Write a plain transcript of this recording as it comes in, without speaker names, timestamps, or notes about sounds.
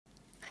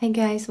Hi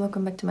guys,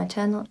 welcome back to my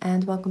channel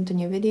and welcome to a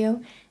new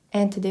video.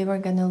 And today we're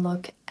gonna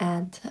look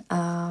at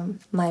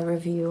my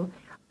review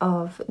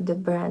of the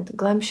brand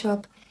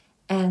Glamshop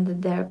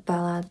and their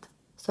palette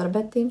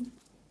Sorbetti.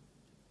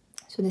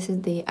 So this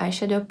is the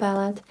eyeshadow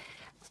palette.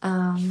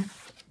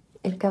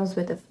 It comes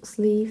with a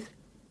sleeve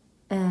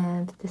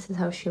and this is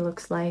how she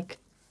looks like.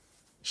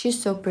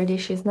 She's so pretty.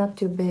 She's not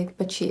too big,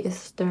 but she is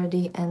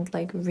sturdy and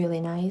like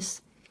really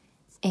nice.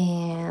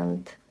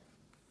 And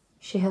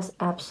she has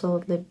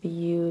absolutely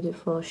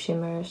beautiful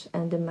shimmers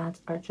and the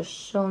mattes are just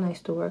so nice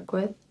to work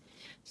with.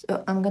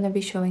 So I'm gonna be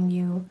showing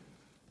you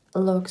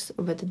looks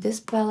with this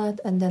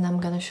palette, and then I'm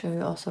gonna show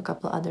you also a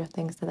couple other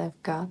things that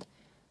I've got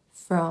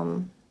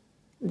from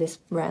this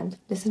brand.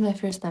 This is my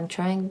first time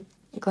trying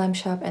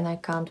Glamshop and I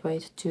can't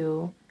wait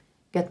to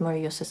get more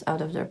uses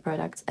out of their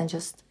products and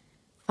just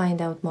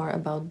find out more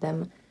about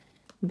them,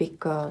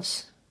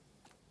 because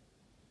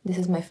this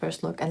is my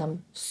first look and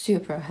I'm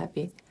super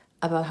happy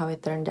about how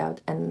it turned out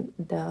and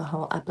the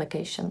whole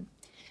application.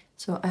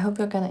 So I hope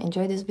you're gonna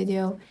enjoy this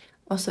video.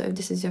 Also, if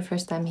this is your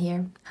first time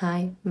here,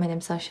 hi, my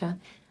name's Sasha.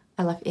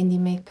 I love indie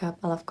makeup,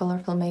 I love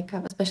colorful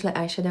makeup, especially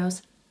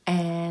eyeshadows,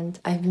 and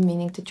I've been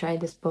meaning to try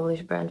this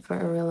Polish brand for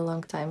a really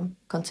long time,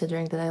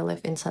 considering that I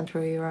live in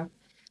Central Europe.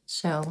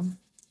 So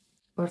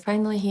we're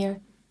finally here.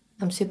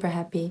 I'm super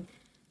happy,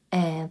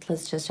 and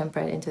let's just jump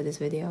right into this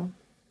video.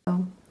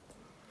 So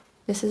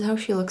this is how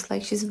she looks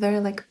like. She's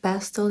very like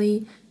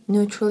pastel-y,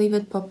 neutrally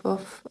with pop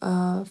of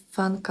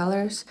fun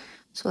colors.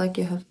 So like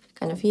you have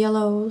kind of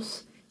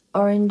yellows,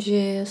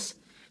 oranges,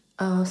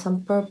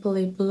 some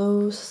purpley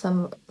blues,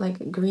 some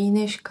like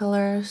greenish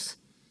colors.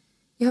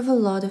 You have a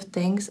lot of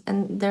things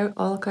and they're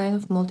all kind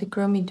of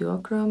multichromy,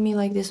 duochromy.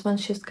 Like this one,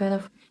 she's kind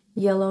of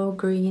yellow,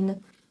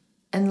 green,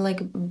 and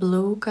like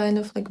blue, kind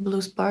of like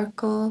blue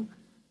sparkle.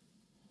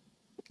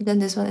 Then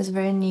this one is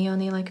very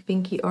neony, like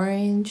pinky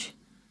orange.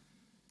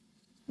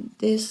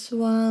 This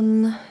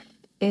one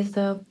is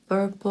the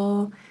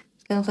purple.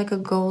 It's kind of like a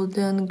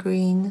golden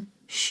green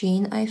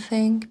sheen, I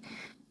think.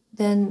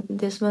 Then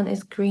this one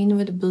is green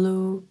with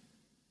blue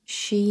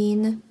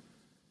sheen.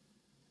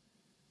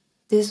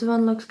 This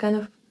one looks kind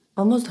of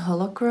almost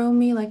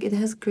holochromy, like it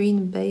has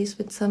green base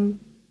with some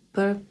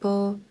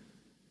purple,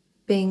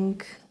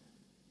 pink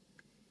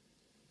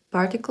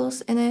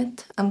particles in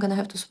it. I'm gonna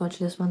have to swatch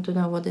this one to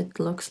know what it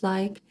looks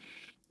like.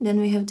 Then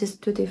we have this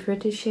Tutti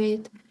Frutti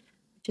shade,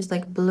 which is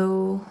like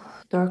blue,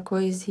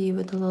 turquoisey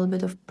with a little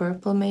bit of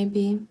purple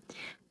maybe. And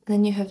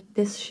then you have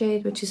this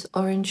shade, which is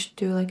orange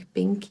to like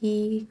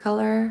pinky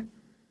color.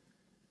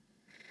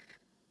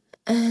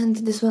 And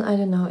this one, I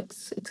don't know,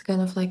 it's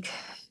kind of like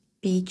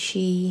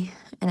peachy,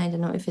 and I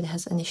don't know if it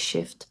has any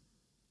shift.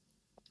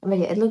 But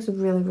yeah, it looks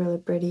really, really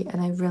pretty,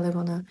 and I really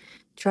want to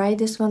try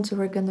this one, so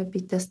we're gonna be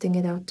testing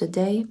it out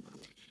today.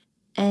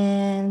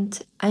 And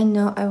I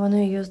know I want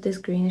to use this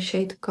green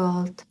shade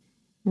called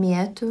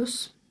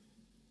Mietus,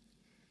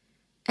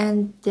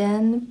 and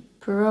then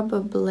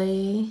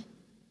probably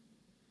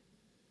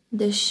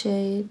the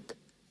shade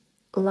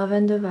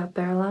Lavendula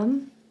Perla.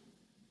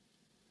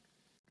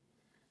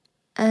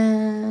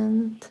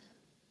 And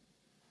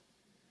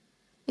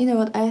you know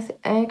what, I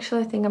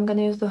actually think I'm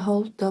gonna use the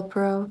whole top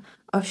row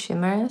of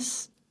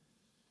shimmers.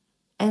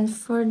 And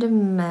for the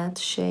matte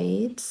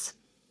shades,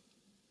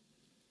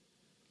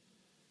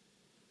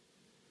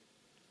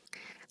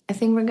 I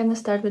think we're gonna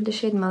start with the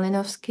shade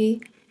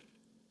Malinovsky,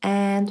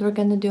 and we're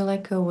gonna do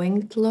like a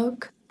winged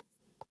look.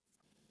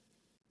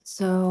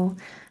 So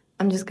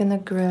I'm just gonna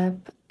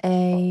grab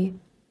a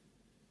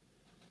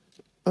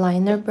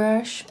liner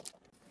brush,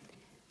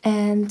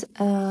 and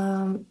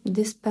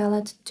this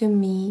palette to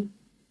me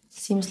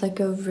seems like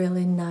a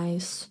really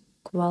nice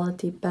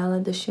quality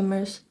palette. The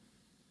shimmers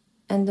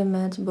and the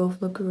mattes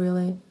both look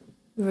really,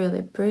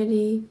 really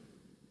pretty,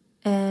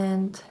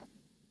 and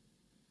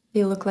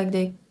they look like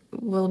they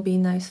will be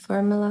nice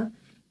formula.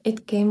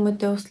 It came with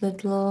those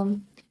little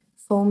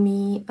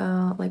foamy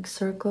like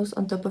circles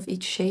on top of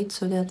each shade,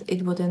 so that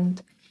it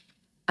wouldn't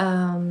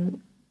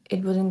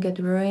get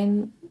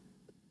ruined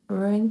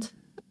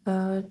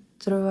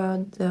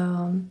throughout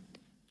the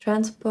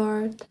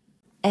transport.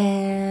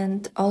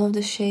 And all of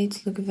the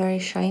shades look very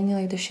shiny,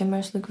 like the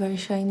shimmers look very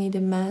shiny, the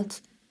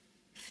mattes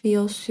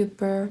feel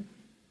super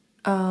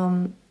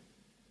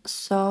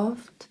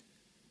soft,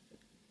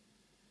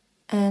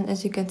 and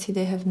as you can see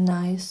they have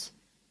nice,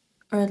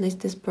 or at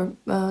least this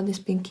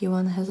pinky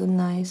one has a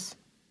nice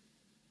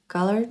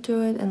color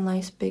to it and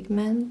nice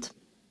pigment.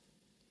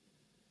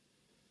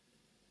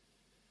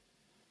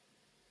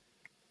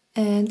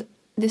 And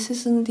this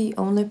isn't the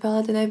only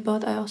palette that I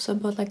bought. I also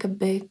bought like a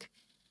big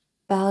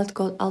palette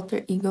called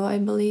Alter Ego, I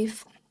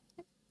believe,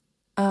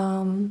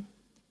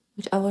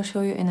 which I will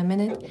show you in a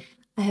minute.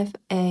 I have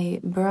a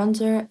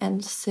bronzer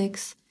and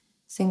 6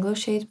 single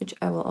shades, which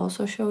I will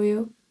also show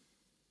you.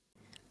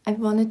 I've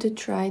wanted to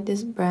try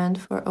this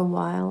brand for a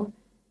while,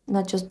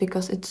 not just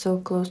because it's so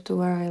close to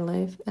where I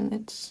live and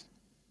it's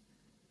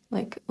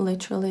like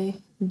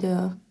literally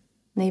the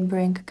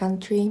neighboring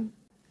country,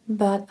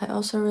 but I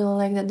also really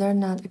like that they're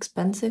not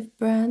expensive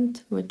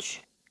brand,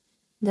 which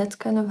That's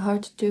kind of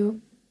hard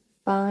to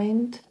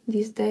find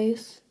these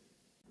days.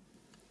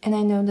 And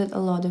I know that a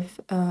lot of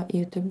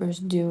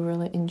YouTubers do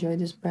really enjoy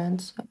this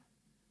brand. So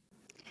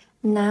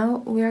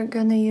now we're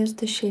gonna use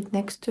the shade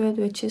next to it,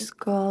 which is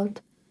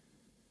called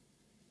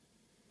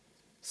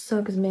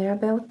Socks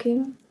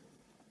Mirabelki.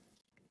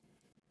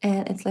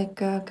 And it's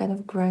like a kind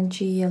of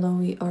grungy,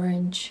 yellowy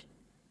orange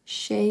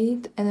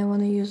shade. And I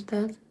want to use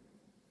that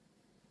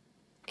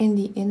in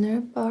the inner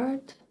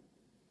part.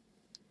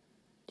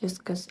 Just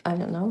because, I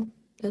don't know,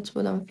 that's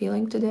what I'm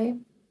feeling today.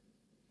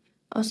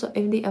 Also,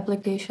 if the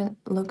application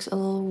looks a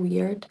little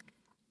weird,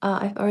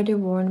 I've already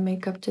worn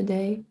makeup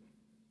today.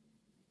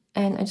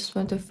 And I just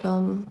want to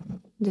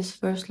film this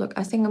first look.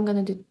 I think I'm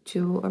gonna do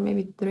 2 or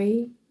maybe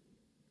 3.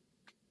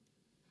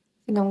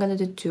 I think I'm gonna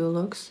do 2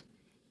 looks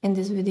in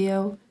this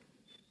video.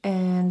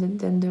 And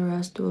then the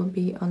rest will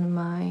be on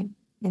my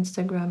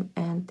Instagram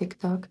and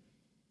TikTok.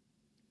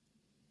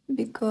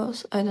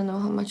 Because I don't know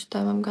how much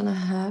time I'm gonna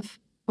have.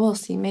 We'll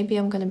see. Maybe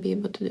I'm gonna be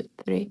able to do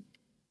 3.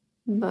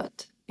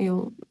 But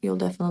you'll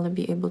definitely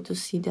be able to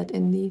see that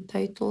in the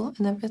title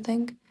and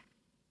everything.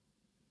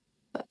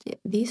 But yeah,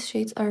 these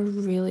shades are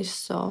really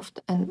soft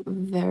and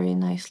very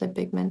nicely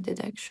pigmented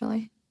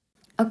actually.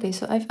 Okay,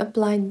 so I've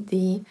applied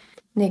the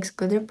NYX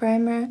glitter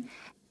primer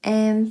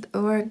and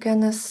we're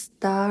gonna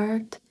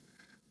start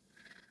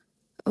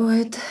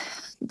with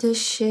the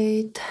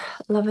shade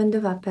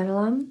Lavendula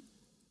Perla,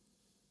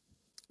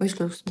 which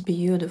looks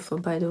beautiful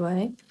by the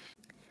way.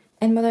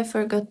 And what I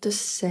forgot to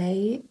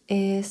say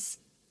is,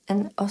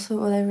 and also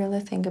what I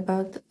really think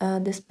about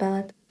this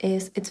palette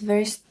is it's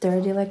very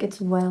sturdy, like it's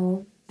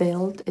well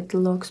built, it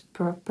looks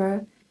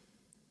proper,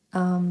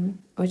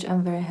 which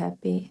I'm very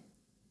happy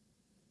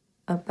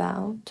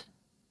about.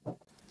 Let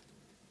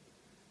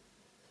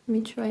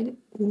me try it.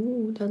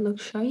 Ooh, that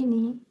looks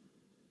shiny.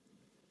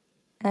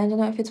 And I don't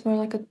know if it's more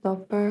like a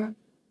topper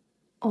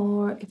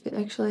or if it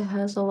actually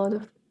has a lot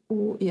of,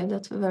 ooh, yeah,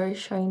 that's very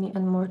shiny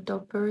and more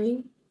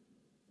toppery.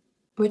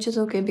 Which is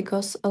okay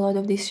because a lot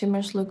of these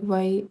shimmers look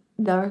way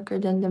darker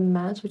than the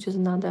mattes, which is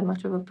not that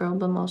much of a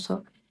problem.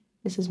 Also,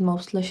 this is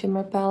mostly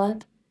shimmer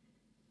palette.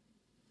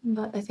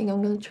 But I think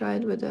I'm gonna try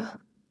it with a,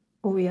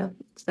 oh yeah,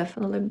 it's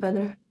definitely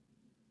better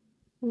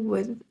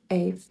with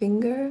a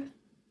finger.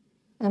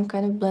 I'm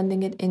kind of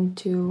blending it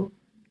into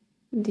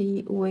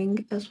the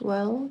wing as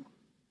well.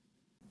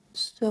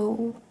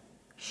 So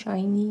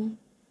shiny.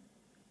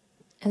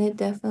 And it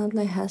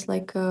definitely has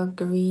like a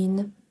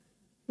green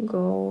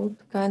gold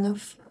kind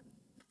of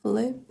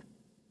flip.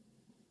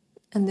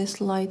 And this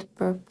light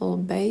purple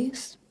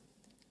base.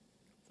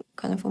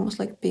 Kind of almost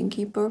like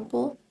pinky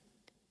purple.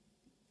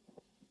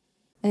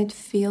 And it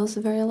feels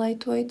very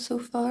lightweight so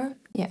far.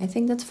 Yeah, I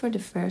think that's for the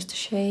first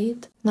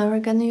shade. Now we're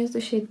gonna use the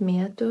shade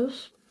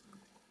Meatus.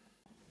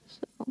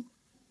 So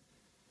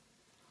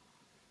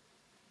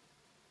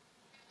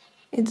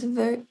it's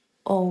very,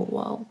 oh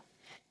wow.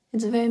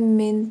 It's very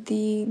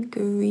minty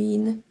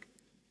green,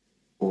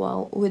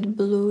 wow, with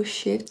blue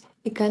shift.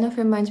 It kind of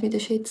reminds me of the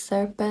shade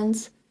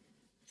Serpents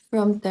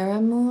from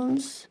Terra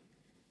Moons.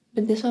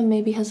 But this one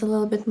maybe has a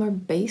little bit more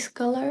base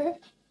color.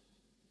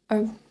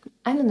 Or,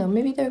 I don't know,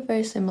 maybe they're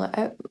very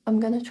similar. I'm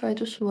gonna try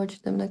to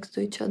swatch them next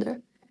to each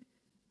other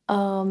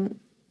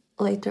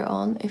later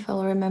on, if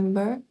I'll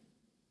remember.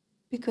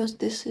 Because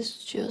this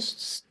is just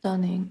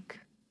stunning.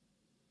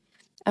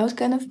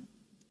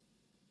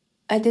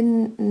 I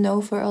didn't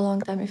know for a long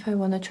time if I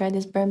want to try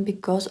this brand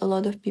because a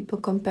lot of people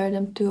compare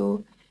them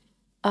to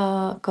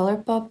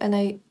Colourpop, and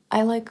I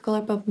like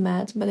Colourpop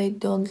mattes, but I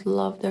don't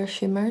love their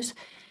shimmers.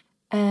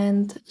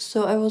 And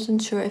so I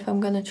wasn't sure if I'm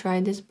gonna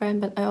try this brand,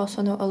 but I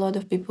also know a lot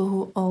of people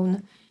who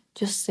own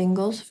just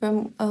singles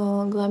from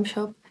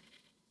Glamshop,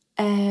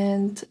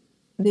 and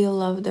they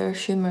love their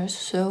shimmers.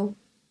 So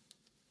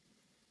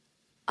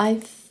I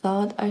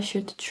thought I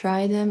should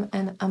try them,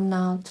 and I'm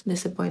not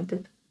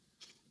disappointed.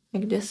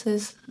 Like this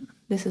is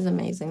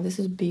amazing. This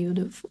is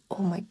beautiful.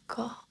 Oh my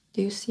god.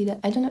 Do you see that?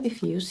 I don't know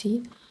if you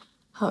see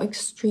how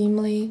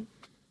extremely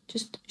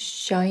just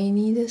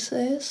shiny this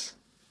is.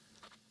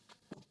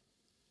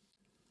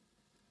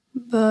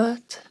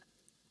 But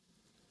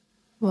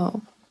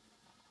wow.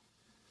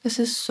 This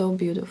is so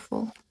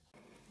beautiful.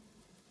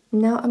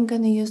 Now I'm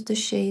gonna use the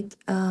shade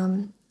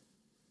Mrožené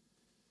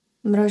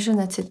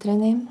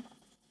Citriny.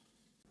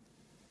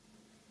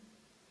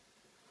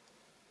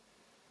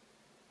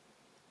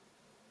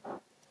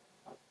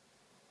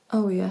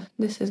 Oh yeah,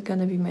 this is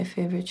gonna be my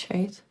favorite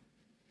shade.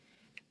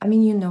 I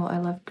mean, you know I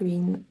love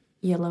green,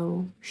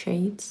 yellow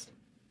shades.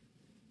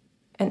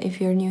 And if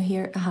you're new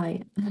here,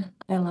 hi.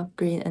 I love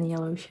green and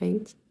yellow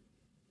shades.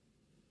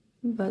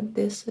 But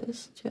this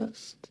is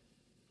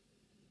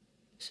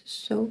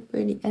so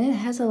pretty. And it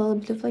has a little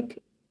bit of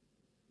like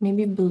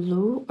maybe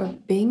blue or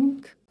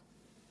pink.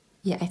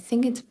 Yeah, I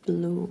think it's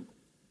blue.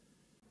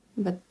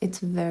 But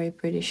it's a very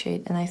pretty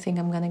shade, and I think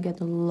I'm gonna get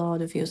a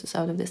lot of uses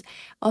out of this.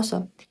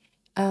 Also,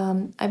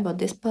 I bought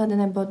this palette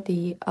and I bought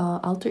the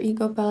Alter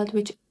Ego palette,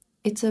 which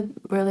it's a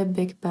really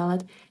big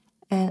palette,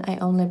 and I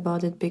only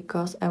bought it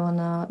because I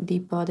wanna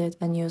depot it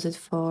and use it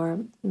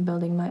for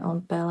building my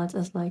own palettes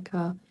as like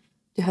to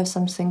have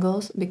some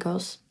singles,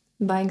 because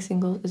buying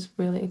singles is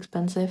really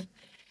expensive.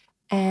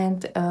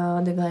 And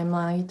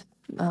the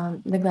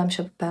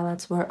Glamshop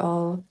palettes were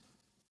all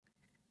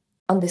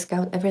on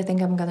discount.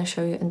 Everything I'm gonna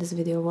show you in this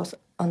video was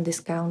on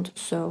discount,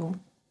 so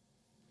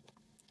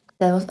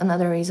that was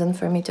another reason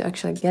for me to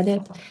actually get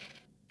it.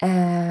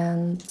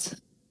 And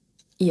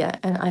yeah,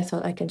 and I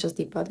thought I can just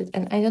depot it.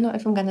 And I don't know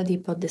if I'm gonna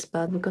depot this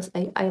palette because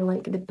I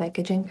like the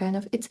packaging kind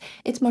of.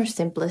 It's more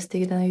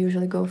simplistic than I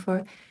usually go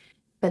for,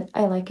 but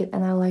I like it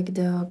and I like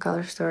the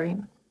color story.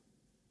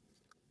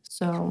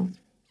 So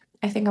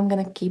I think I'm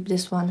gonna keep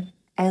this one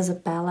as a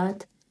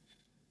palette.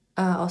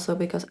 Also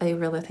because I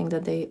really think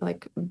that they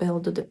like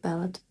build the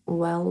palette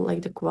well,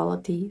 like the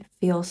quality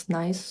feels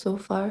nice so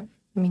far.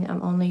 I mean,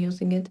 I'm only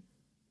using it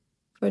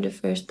for the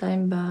first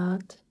time,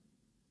 but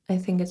I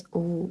think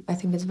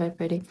it's very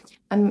pretty.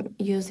 I'm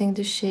using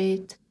the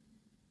shade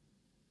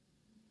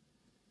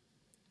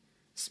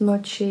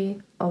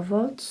Smudgy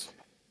Ovots,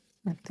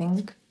 I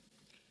think.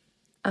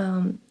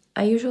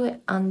 I usually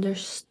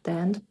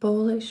understand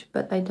Polish,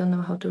 but I don't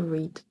know how to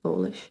read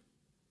Polish.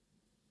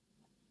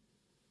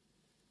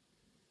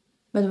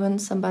 But when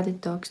somebody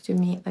talks to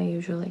me, I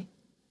usually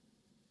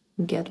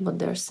get what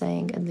they're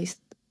saying, at least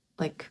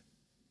like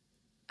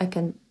I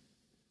can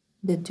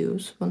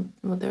deduce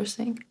what they're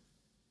saying.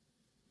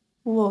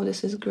 Whoa,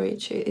 this is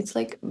great shade. It's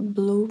like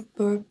blue,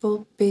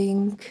 purple,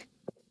 pink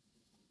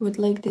with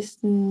like this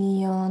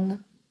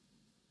neon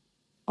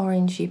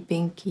orangey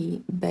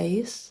pinky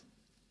base.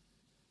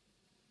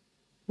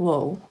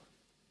 Whoa.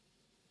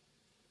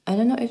 I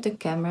don't know if the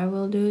camera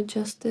will do it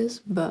justice,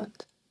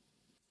 but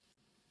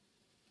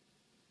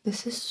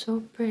this is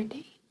so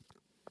pretty.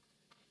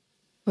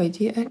 Wait,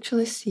 do you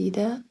actually see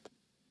that?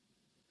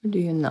 Or do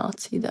you not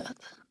see that?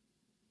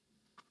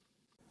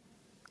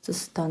 It's a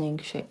stunning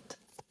shade.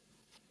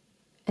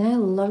 And I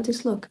love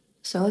this look.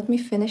 So let me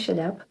finish it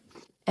up.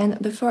 And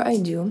before I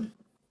do,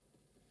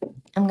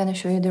 I'm gonna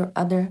show you the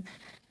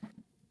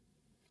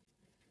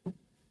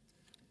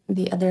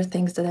other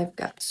things that I've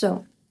got.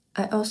 So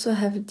I also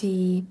have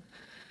the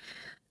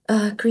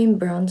cream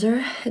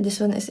bronzer. This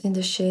one is in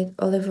the shade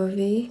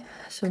Olivovie,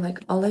 so like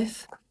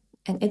olive.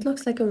 And it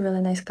looks like a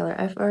really nice color.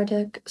 I've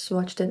already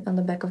swatched it on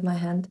the back of my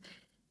hand,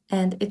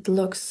 and it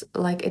looks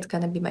like it's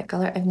gonna be my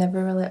color. I've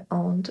never really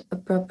owned a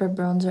proper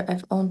bronzer.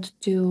 I've owned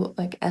two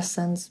like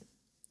Essence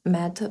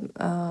matte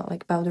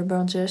like powder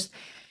bronzers,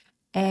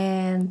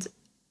 and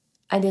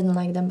I didn't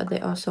like them, but they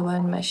also were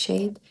in my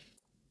shade.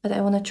 But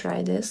I want to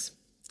try this,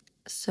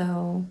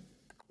 so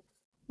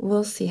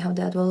we'll see how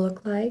that will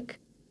look like.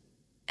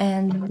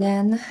 And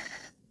then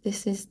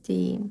this is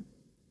the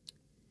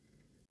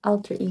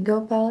Alter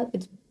Ego palette.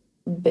 It's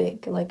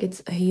big, like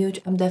it's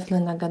huge. I'm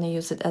definitely not gonna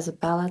use it as a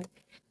palette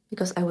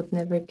because I would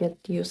never get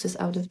uses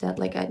out of that.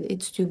 Like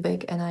it's too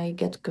big and I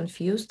get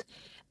confused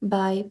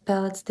by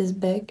palettes this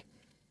big.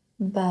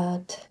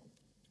 But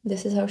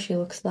this is how she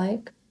looks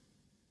like.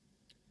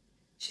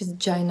 She's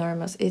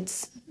ginormous.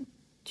 It's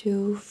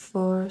 2,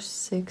 4,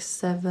 6,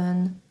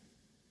 7.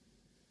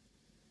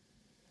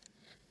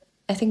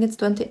 I think it's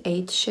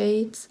 28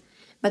 shades,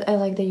 but I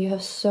like that you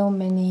have so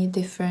many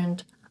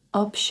different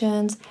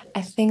options.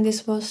 I think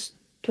this was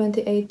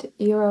 28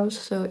 euros,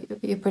 so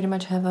you pretty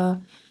much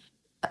have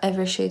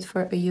every shade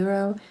for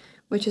 €1,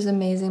 which is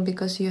amazing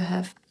because you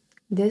have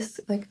this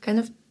like kind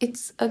of,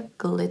 it's a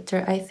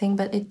glitter I think,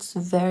 but it's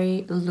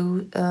very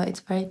loose,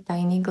 it's very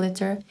tiny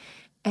glitter,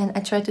 and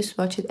I tried to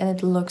swatch it and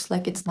it looks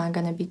like it's not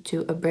gonna be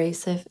too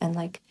abrasive and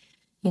like,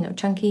 you know,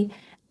 chunky.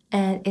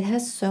 And it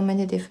has so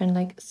many different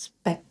like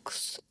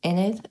specks in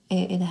it.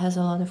 It has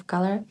a lot of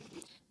color.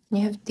 And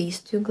you have these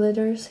two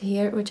glitters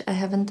here, which I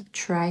haven't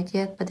tried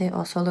yet, but they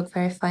also look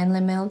very finely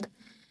milled.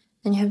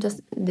 Then you have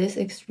just this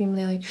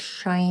extremely like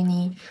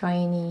shiny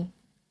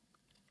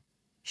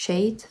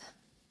shade.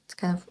 It's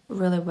kind of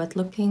really wet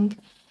looking.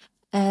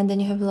 And then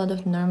you have a lot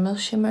of normal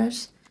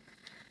shimmers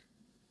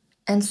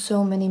and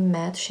so many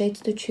matte shades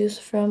to choose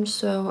from.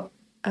 So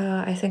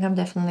I think I'm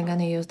definitely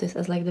gonna use this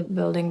as like the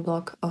building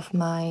block of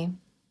my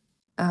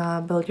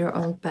build your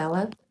own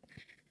palette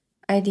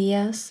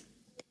ideas.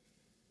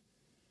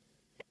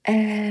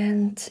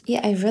 And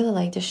yeah, I really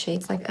like the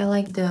shades. Like I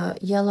like the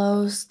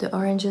yellows, the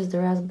oranges, the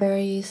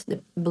raspberries,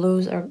 the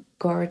blues are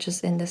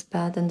gorgeous in this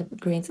palette, and the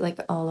greens, like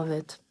all of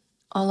it.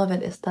 All of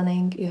it is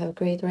stunning. You have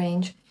great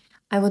range.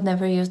 I would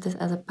never use this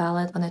as a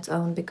palette on its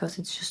own because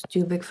it's just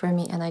too big for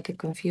me and I get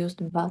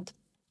confused, but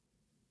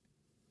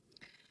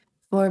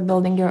for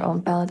building your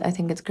own palette, I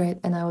think it's great,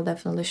 and I will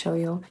definitely show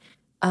you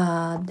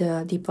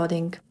the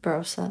depotting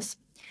process.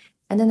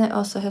 And then I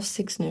also have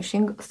 6 new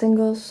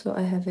singles, so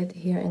I have it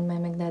here in my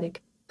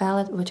magnetic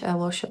palette, which I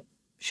will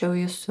show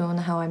you soon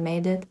how I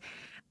made it,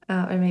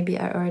 or maybe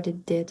I already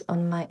did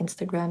on my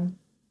Instagram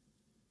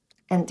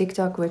and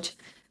TikTok, which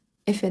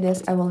if it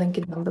is, I will link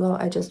it down below.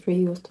 I just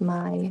reused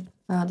my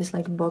this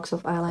like box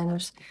of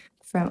eyeliners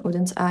from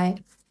Uden's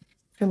Eye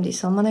from the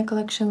Salmone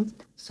collection.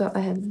 So I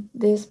have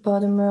this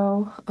bottom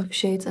row of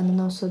shades and then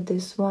also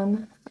this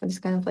one this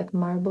kind of like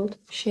marbled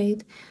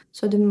shade.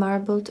 So the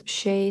marbled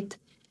shade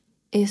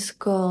is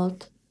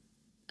called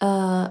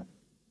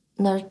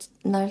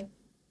Narcissus,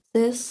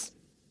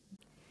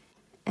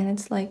 and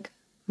it's like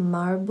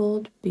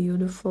marbled,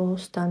 beautiful,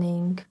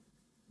 stunning,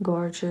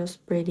 gorgeous,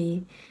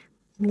 pretty.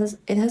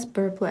 It has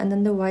purple, and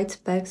then the white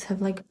specks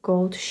have like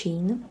gold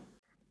sheen.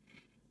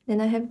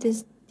 Then I have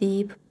this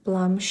deep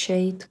plum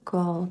shade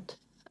called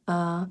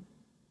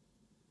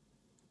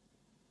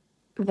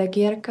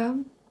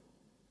Vegierka.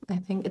 I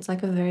think it's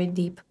like a very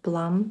deep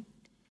plum.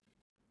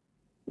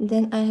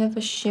 Then I have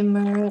a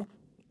shimmery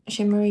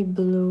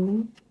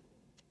blue,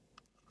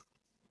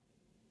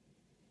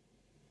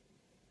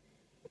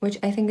 which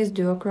I think is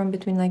duochrome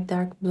between like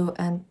dark blue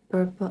and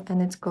purple,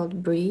 and it's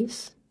called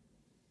Breeze.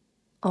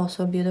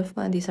 Also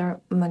beautiful, and these are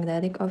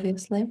magnetic,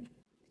 obviously.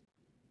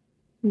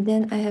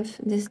 Then I have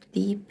this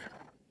deep,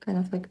 kind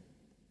of like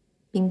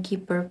pinky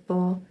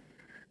purple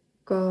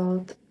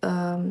called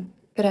Crème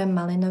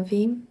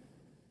Malinois,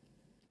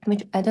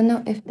 which I don't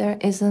know if there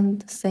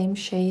isn't the same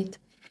shade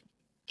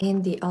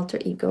in the Alter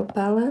Ego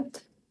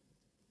palette.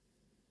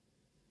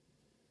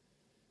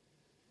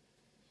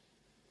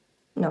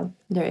 No,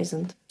 there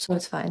isn't, so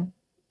it's fine.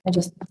 I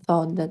just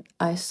thought that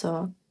I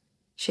saw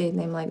shade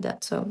name like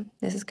that. So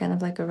this is kind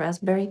of like a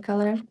raspberry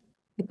color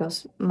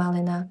because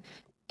Malina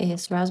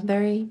is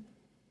raspberry.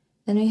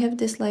 Then we have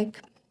this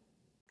like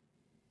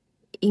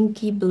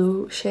inky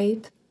blue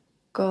shade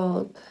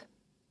called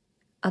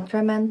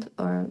Atrament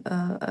or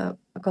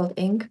called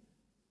Ink.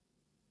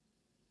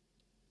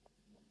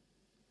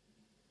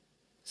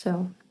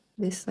 So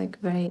this like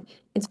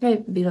it's very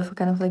beautiful,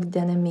 kind of like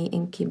denim-y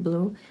inky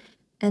blue.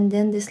 And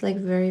then this like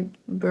very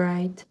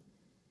bright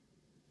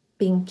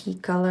pinky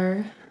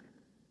color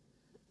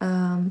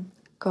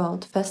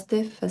called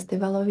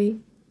Festivalovi.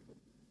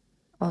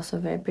 Also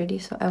very pretty.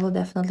 So I will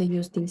definitely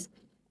use these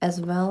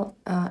as well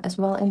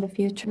in the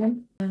future.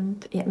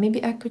 And yeah,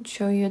 maybe I could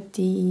show you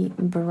the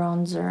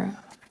bronzer,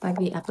 like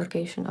the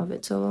application of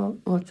it. So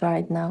we'll try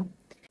it now.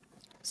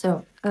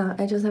 So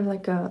I just have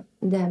like a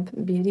damp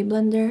beauty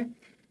blender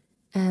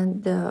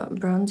and the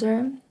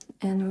bronzer,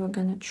 and we're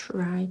gonna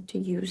try to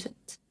use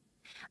it.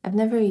 I've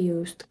never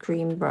used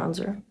cream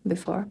bronzer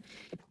before,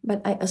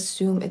 but I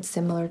assume it's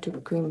similar to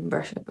cream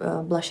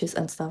blushes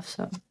and stuff,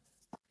 so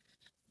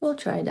we'll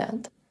try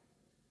that.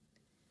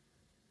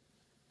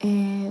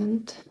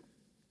 And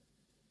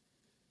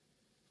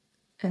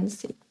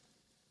see.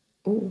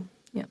 Oh,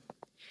 yeah.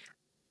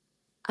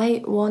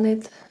 I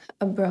wanted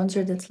a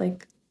bronzer that's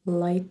like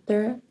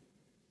lighter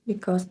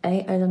because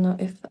I don't know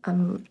if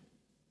I'm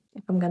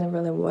gonna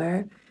really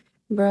wear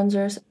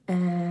bronzers,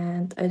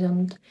 and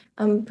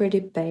I'm pretty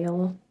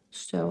pale,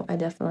 so I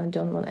definitely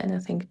don't want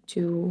anything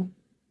too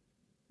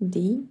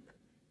deep.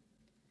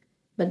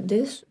 But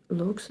this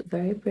looks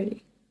very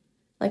pretty.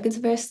 Like it's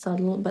very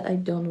subtle, but I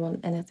don't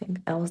want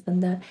anything else than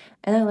that.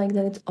 And I like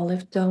that it's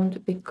olive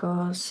toned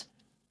because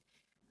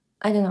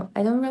I don't know.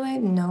 I don't really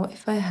know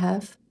if I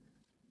have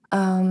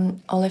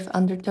olive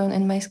undertone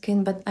in my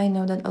skin, but I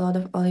know that a lot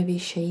of olivey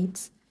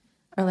shades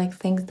or like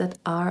things that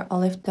are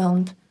olive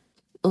toned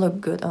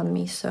look good on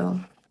me, so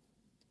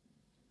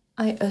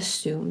I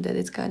assume that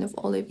it's kind of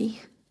olivey.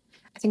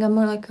 I think I'm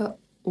more like a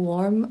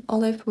warm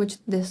olive, which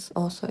this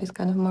also is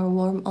kind of more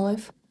warm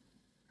olive.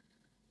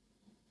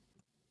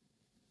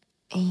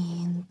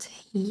 And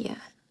yeah,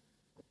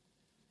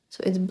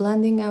 so it's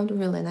blending out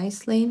really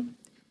nicely.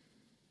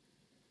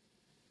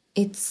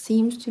 It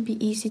seems to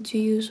be easy to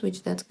use,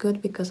 which that's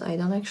good because I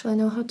don't actually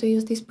know how to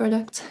use these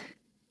products.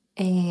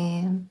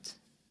 And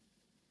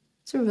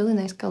it's a really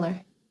nice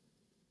color.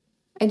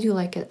 I do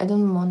like it. I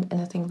don't want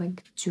anything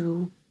like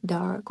too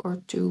dark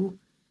or too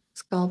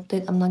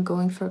sculpted. I'm not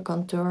going for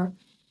contour,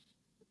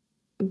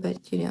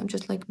 but you know, I'm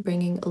just like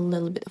bringing a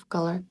little bit of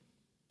color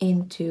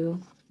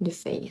into the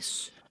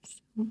face.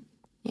 So,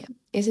 yeah,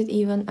 is it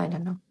even? I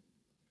don't know,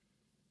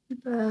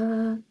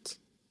 but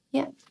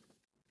yeah,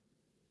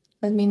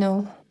 let me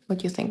know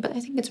what you think. But I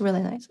think it's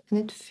really nice, and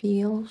it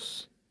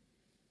feels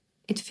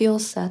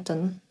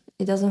satin.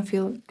 It doesn't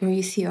feel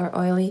greasy or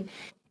oily.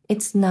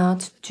 It's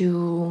not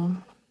too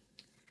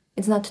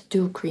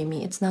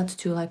creamy. It's not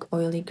too like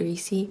oily,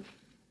 greasy.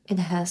 It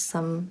has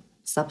some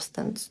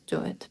substance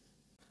to it.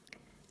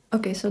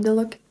 Okay, so the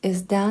look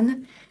is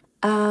done.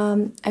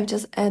 I've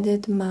just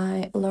added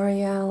my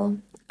L'Oreal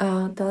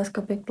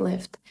Telescopic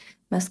Lift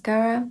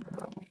mascara.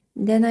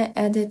 Then I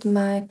added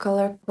my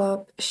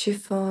Colourpop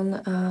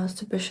Chiffon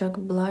Super Shock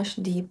blush,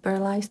 the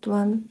pearlized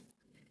one.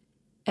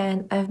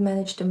 And I've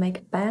managed to make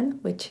a pan,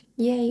 which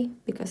yay,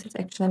 because it's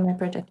actually my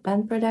Project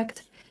Pan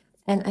product.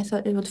 And I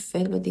thought it would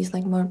fit with these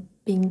like more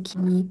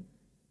pinky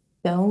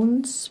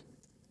tones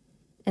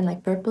and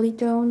like purpley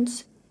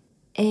tones.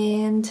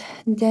 And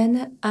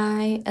then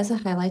as a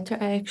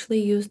highlighter, I actually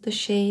used the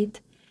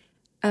shade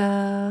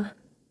Essencja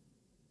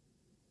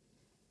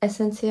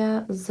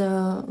z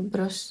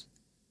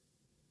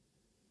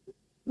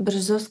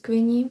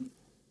Brzoskvini,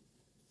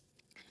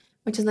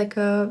 which is like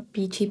a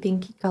peachy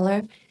pinky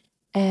color.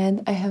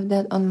 And I have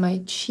that on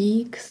my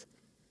cheeks.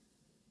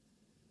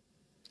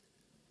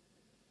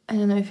 I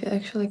don't know if you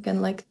actually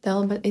can like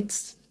tell, but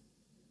it's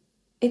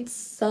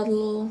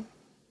subtle,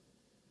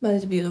 but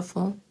it's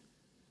beautiful.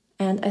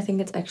 And I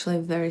think it's actually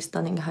a very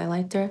stunning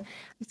highlighter.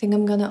 I think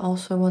I'm gonna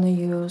also want to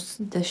use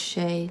the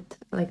shade,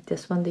 like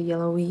this one, the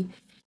yellowy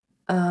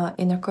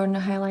inner corner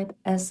highlight,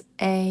 as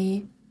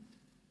a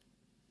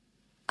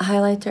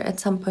highlighter at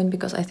some point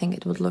because I think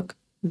it would look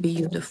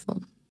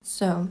beautiful.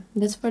 So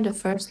that's for the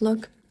first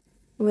look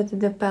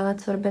with the palette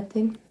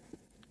Sorbetti.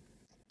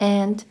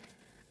 And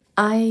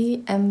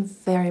I am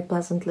very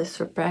pleasantly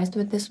surprised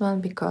with this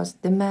one because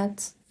the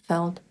mattes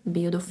felt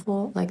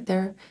beautiful. Like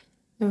they're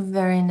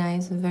very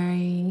nice,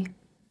 very...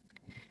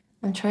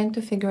 I'm trying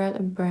to figure out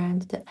a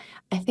brand that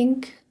I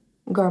think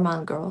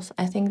Gourmand Girls.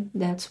 I think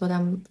that's what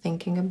I'm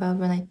thinking about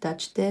when I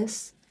touch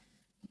this.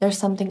 There's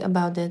something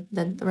about it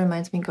that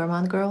reminds me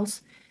Gourmand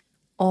Girls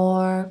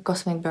or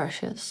Cosmic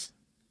Brushes.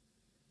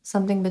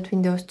 Something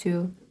between those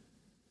two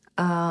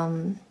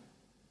brands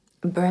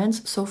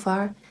so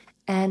far.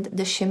 And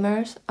the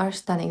shimmers are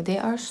stunning. They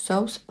are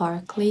so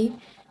sparkly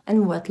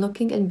and wet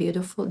looking and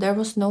beautiful. There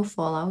was no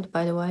fallout,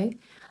 by the way.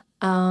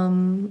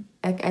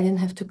 Like I didn't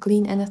have to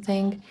clean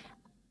anything.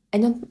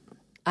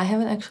 I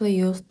haven't actually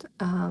used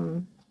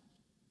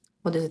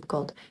what is it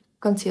called,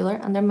 concealer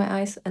under my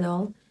eyes at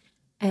all,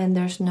 and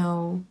there's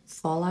no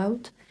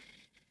fallout.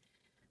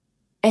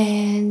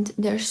 And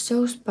they're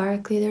so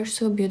sparkly, they're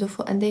so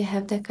beautiful, and they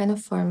have that kind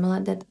of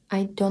formula that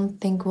I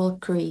don't think will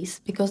crease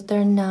because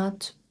they're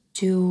not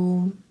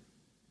too...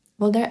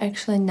 well, they're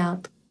actually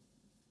not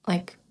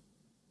like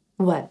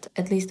wet.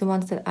 At least the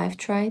ones that I've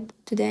tried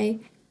today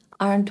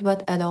aren't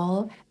wet at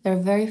all.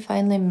 They're very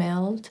finely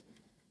milled.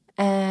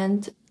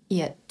 And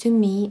yeah, to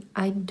me,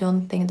 I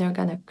don't think they're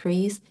gonna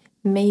crease.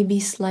 Maybe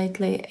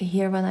slightly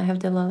here when I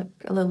have the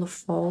little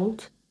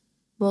fold.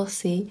 We'll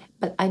see.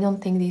 But I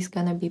don't think these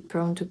gonna be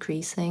prone to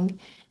creasing.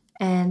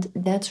 And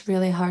that's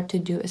really hard to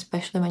do,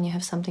 especially when you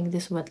have something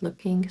this wet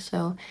looking.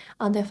 So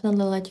I'll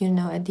definitely let you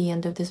know at the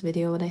end of this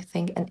video what I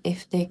think and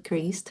if they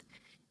creased.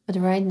 But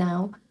right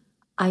now,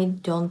 I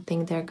don't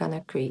think they're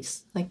gonna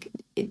crease. Like,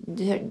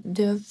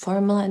 the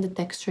formula and the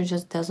texture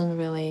just doesn't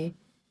really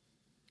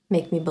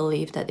make me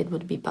believe that it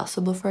would be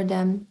possible for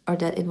them or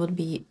that it would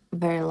be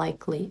very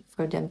likely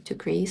for them to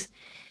crease.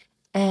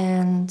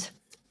 And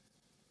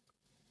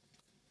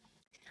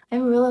I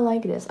really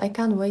like this. I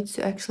can't wait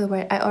to actually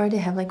wear it. I already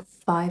have like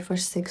 5 or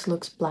 6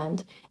 looks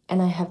planned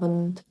and I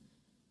haven't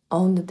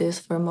owned this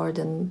for more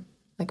than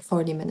like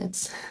 40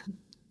 minutes.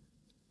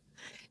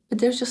 But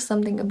there's just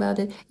something about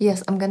it.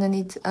 Yes, I'm gonna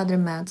need other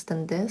mattes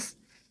than this.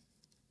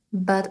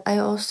 But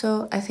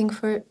I think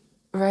for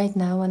right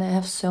now when I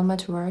have so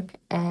much work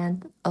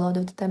and a lot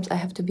of the times I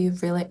have to be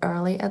really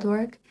early at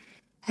work,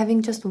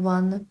 having just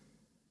one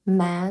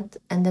matte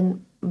and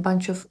then a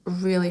bunch of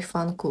really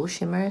fun cool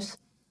shimmers,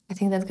 I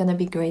think that's gonna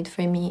be great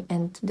for me.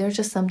 And there's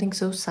just something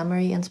so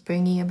summery and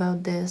springy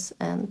about this,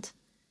 and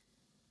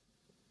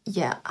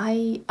yeah,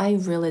 I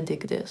really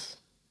dig this.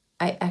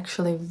 I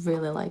actually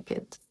really like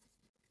it.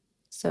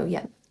 So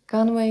yeah,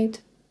 can't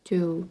wait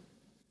to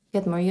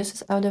get more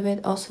uses out of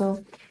it.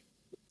 Also,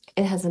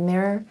 it has a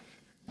mirror,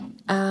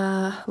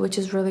 which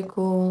is really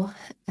cool,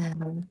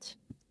 and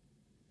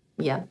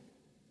yeah,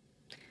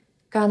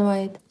 can't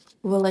wait.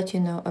 We'll let you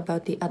know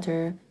about the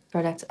other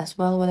products as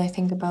well, what I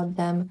think about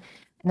them,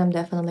 and I'm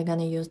definitely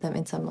gonna use them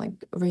in some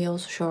like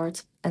reels,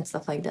 shorts, and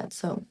stuff like that.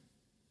 So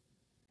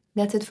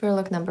that's it for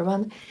look number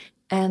 1,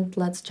 and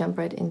let's jump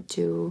right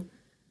into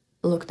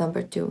look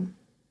number 2.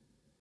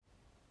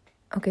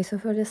 Okay, so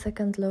for the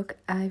second look,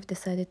 I've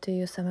decided to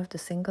use some of the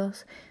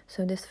singles.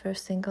 So this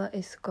first single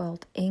is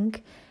called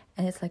Ink,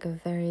 and it's like a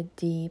very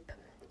deep,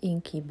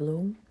 inky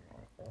blue,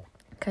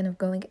 kind of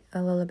going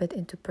a little bit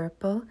into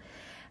purple.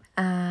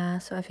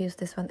 So I've used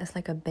this one as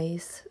like a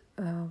base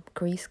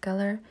crease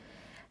color.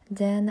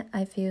 Then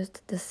I've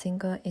used the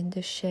single in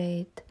the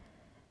shade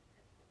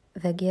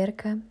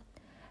Vegierka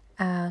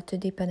to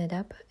deepen it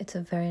up. It's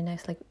a very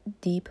nice, like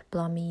deep,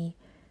 plummy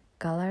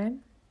color.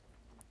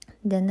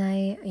 Then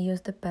I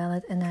used the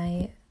palette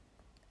and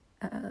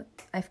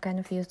I've kind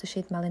of used the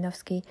shade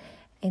Malinovsky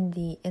in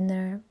the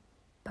inner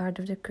part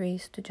of the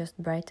crease to just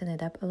brighten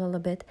it up a little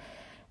bit.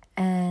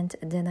 And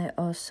then I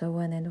also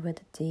went in with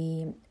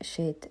the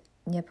shade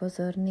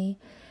Niepozorny,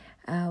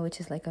 which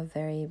is like a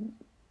very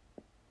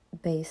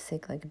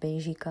basic, like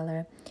beigey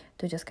color,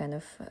 to just kind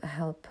of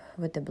help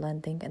with the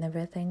blending and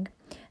everything.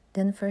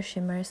 Then for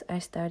shimmers, I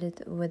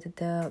started with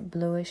the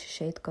bluish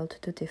shade called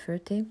Tutti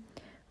Frutti,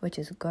 which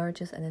is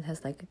gorgeous, and it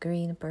has like a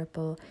green,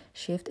 purple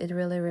shift. It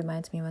really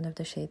reminds me of one of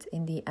the shades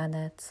in the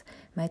Annette's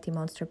Mighty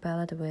Monster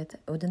palette with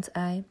Odin's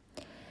Eye.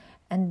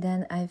 And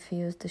then I've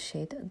used the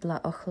shade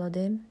Dla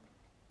Ochlody.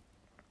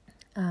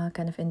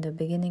 Kind of in the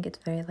beginning, it's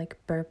very like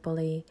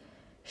purpley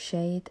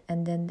shade.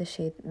 And then the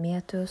shade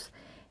Miatus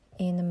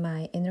in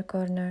my inner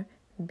corner.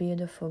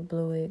 Beautiful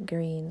bluey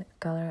green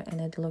color,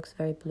 and it looks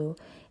very blue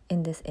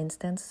in this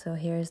instance. So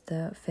here's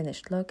the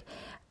finished look.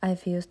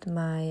 I've used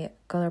my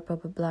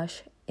Colourpop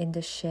blush in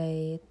the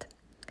shade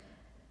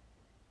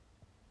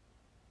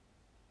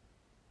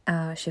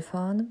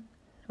chiffon,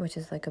 which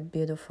is like a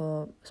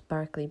beautiful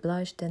sparkly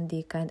blush, then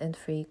the Kind and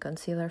Free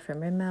concealer from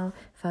Rimmel,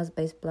 Fast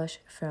Base blush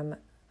from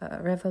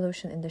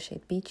Revolution in the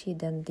shade Peachy,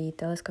 then the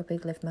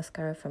Telescopic Lift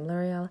Mascara from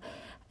L'Oreal,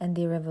 and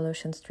the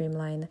Revolution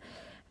Streamline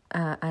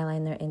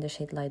eyeliner in the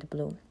shade Light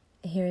Blue.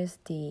 Here is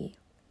the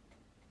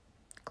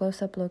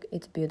close-up look.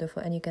 It's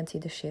beautiful, and you can see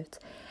the shifts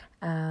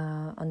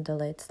on the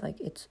lids. Like,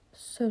 it's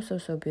so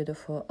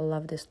beautiful. I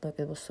love this look.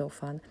 It was so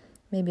fun.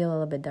 Maybe a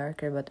little bit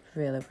darker, but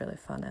really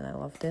fun, and I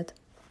loved it.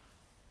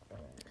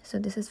 So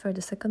this is for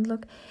the second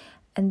look.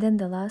 And then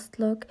the last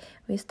look,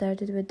 we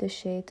started with the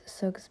shade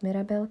Sox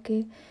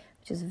Mirabelki,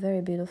 which is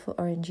very beautiful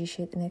orangey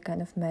shade, and it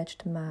kind of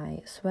matched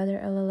my sweater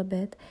a little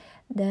bit.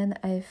 Then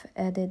I've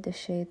added the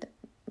shade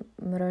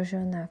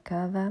Mrożona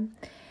Kawa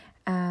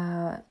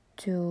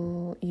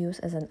to use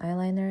as an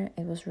eyeliner.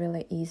 It was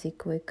really easy,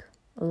 quick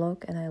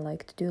look, and I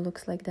like to do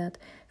looks like that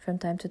from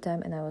time to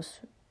time, and I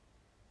was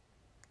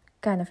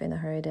kind of in a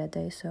hurry that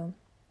day, so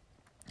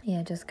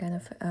yeah, just kind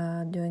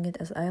of doing it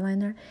as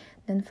eyeliner.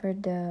 Then for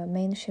the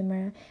main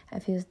shimmer,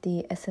 I've used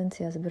the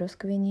Essenzia's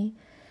Brosquini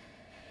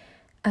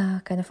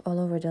kind of all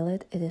over the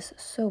lid. It is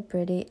so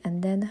pretty.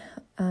 And then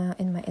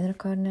in my inner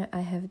corner,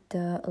 I have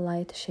the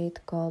light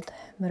shade called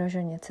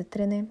Mrożenie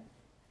Cytryny.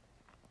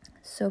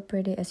 So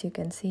pretty, as you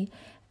can see.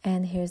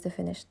 And here's the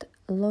finished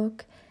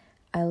look.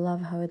 I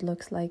love how it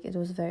looks like. It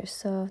was very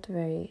soft,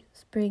 very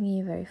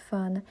springy, very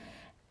fun,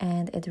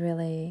 and it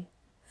really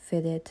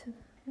fitted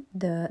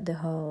the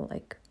whole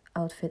like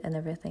outfit and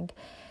everything.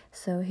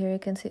 So here you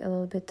can see a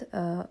little bit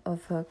of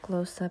a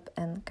close-up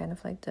and kind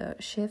of like the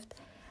shift,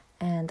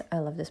 and I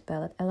love this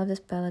palette. I love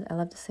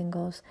the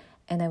singles,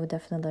 and I would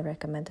definitely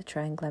recommend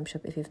trying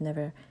Glamshop if you've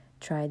never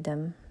tried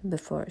them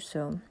before.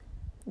 So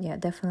yeah,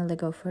 definitely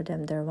go for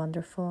them. They're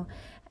wonderful,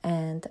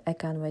 and I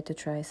can't wait to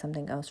try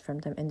something else from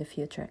them in the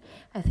future.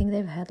 I think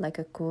they've had like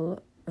a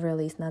cool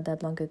release not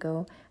that long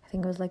ago. I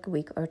think it was like a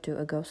week or two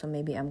ago, so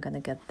maybe I'm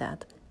gonna get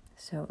that.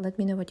 So let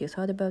me know what you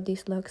thought about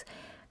these looks.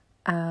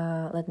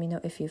 Let me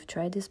know if you've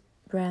tried this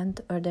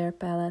brand or their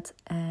palettes,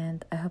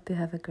 and I hope you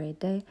have a great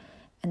day,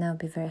 and I'll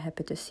be very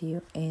happy to see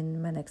you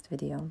in my next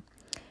video.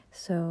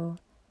 So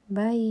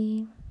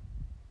bye.